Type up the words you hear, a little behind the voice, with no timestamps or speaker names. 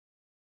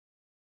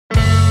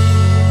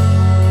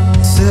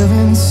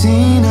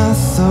17, I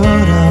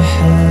thought I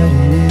had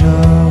it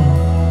all,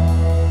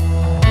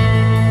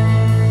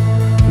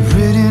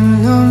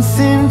 written on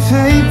thin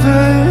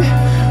paper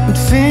with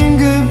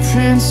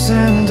fingerprints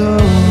and all.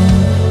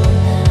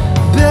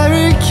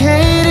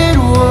 Barricaded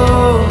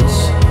walls,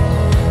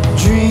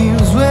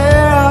 dreams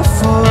where I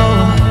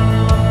fall,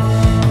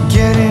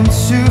 getting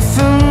too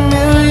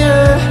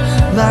familiar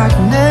like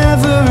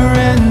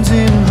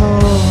never-ending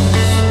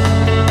halls.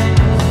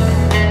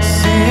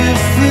 Sea of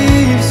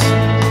thieves,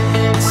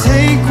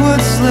 take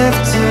what's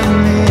left of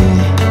me,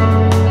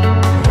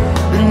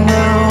 and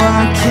now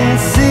I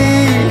can't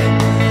see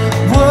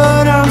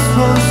what I'm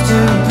supposed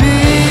to be.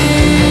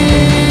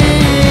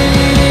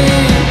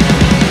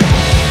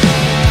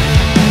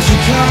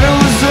 Jakarta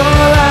was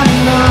all I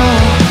know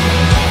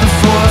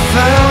before I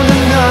found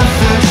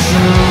another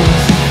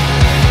truth.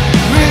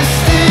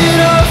 Risked it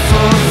all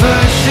for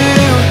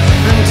virtue,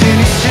 and in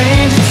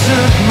exchange it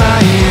took my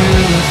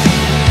youth.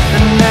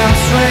 And now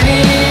 20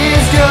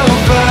 years go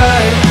by,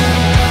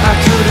 I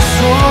could have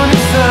sworn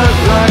it felt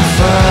like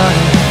 5.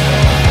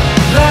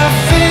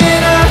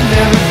 Laughing I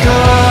never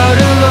got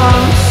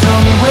along, tell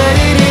me where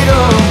did it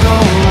all go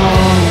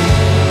wrong?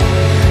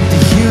 The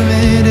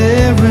humid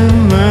air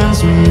reminds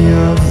me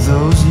of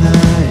those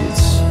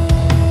nights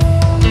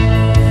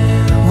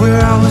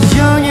where I was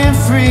young and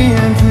free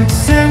and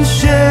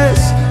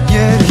pretentious,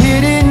 yet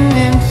hidden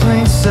in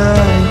plain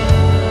sight.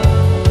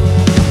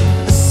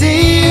 A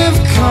sea of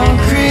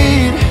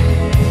concrete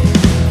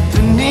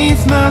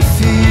beneath my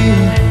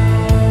feet.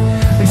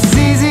 It's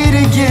easy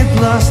to get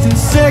lost in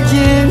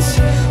seconds,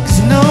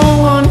 'cause no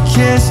one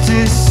cares to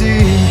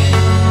see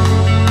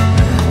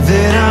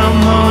that I'm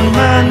on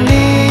my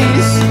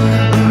knees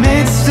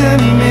amidst a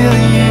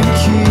million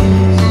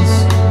keys.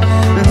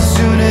 And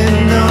soon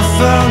enough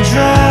I'll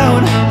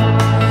drown,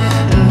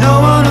 and no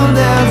one will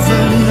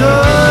ever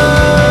know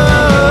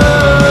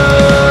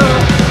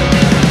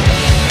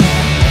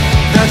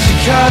that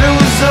Jakarta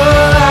was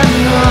all I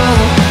know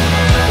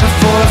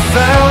before I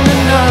found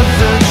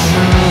another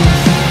truth.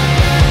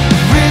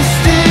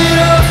 Risked it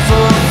all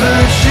for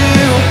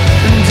virtue,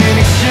 and in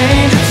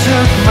exchange it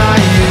took my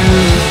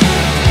youth.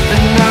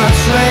 And now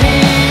 20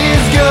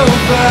 years go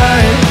by,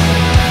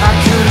 I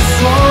could have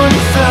sworn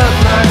it felt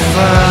like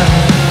 5.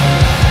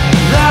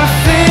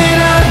 Laughing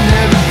I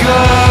never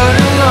got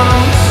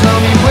along, tell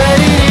me where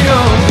did it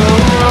all go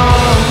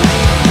wrong?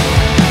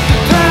 The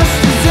past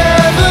is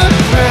ever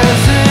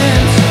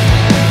present,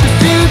 the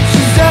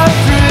future's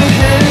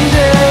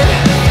apprehended,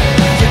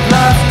 yet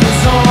life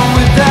goes on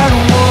without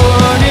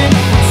warning.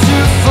 We're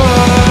too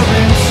far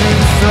into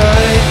the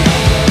fight.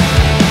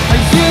 I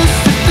used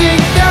to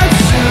think that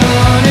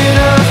soon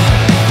enough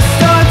I'd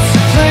start to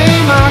play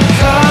my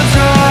cards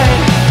right,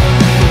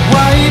 but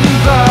why even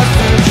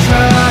bother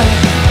try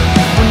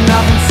when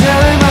I've been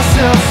telling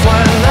myself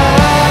white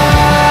lies?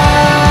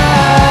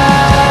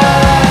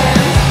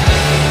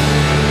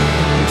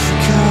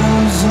 Jakarta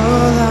was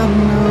all I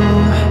knew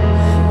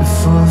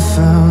before I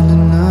found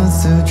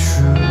another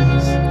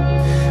truth.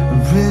 I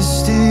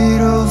risked it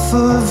all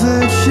for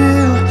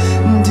virtue,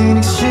 and in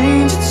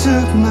exchange it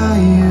took my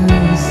youth.